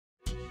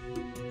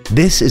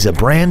This is a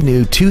brand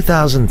new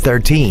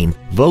 2013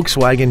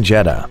 Volkswagen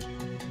Jetta.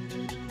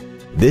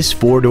 This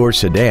four-door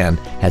sedan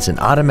has an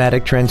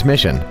automatic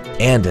transmission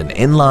and an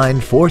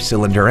inline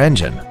four-cylinder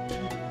engine.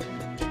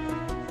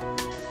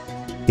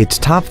 Its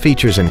top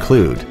features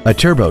include a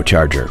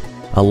turbocharger,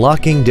 a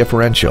locking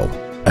differential,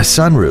 a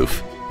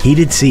sunroof,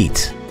 heated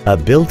seats, a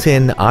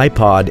built-in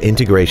iPod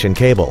integration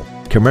cable,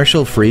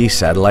 commercial-free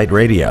satellite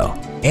radio,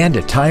 and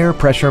a tire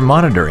pressure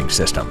monitoring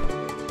system.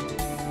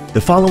 The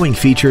following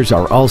features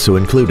are also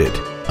included: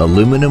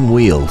 aluminum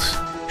wheels,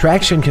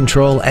 traction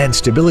control and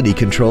stability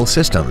control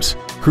systems,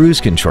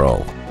 cruise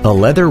control, a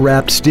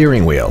leather-wrapped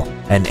steering wheel,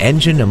 an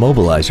engine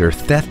immobilizer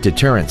theft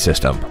deterrent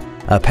system,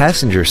 a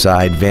passenger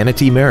side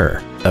vanity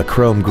mirror, a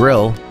chrome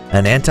grille,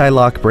 an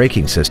anti-lock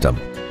braking system,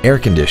 air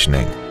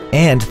conditioning,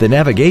 and the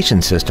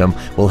navigation system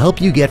will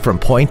help you get from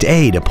point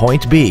A to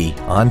point B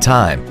on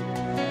time.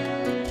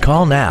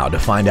 Call now to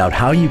find out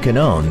how you can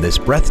own this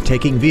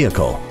breathtaking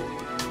vehicle.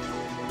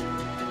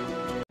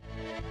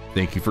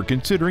 Thank you for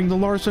considering the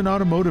Larson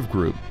Automotive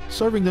Group,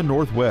 serving the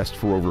Northwest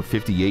for over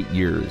 58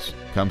 years.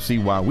 Come see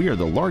why we are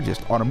the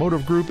largest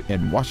automotive group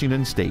in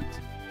Washington State.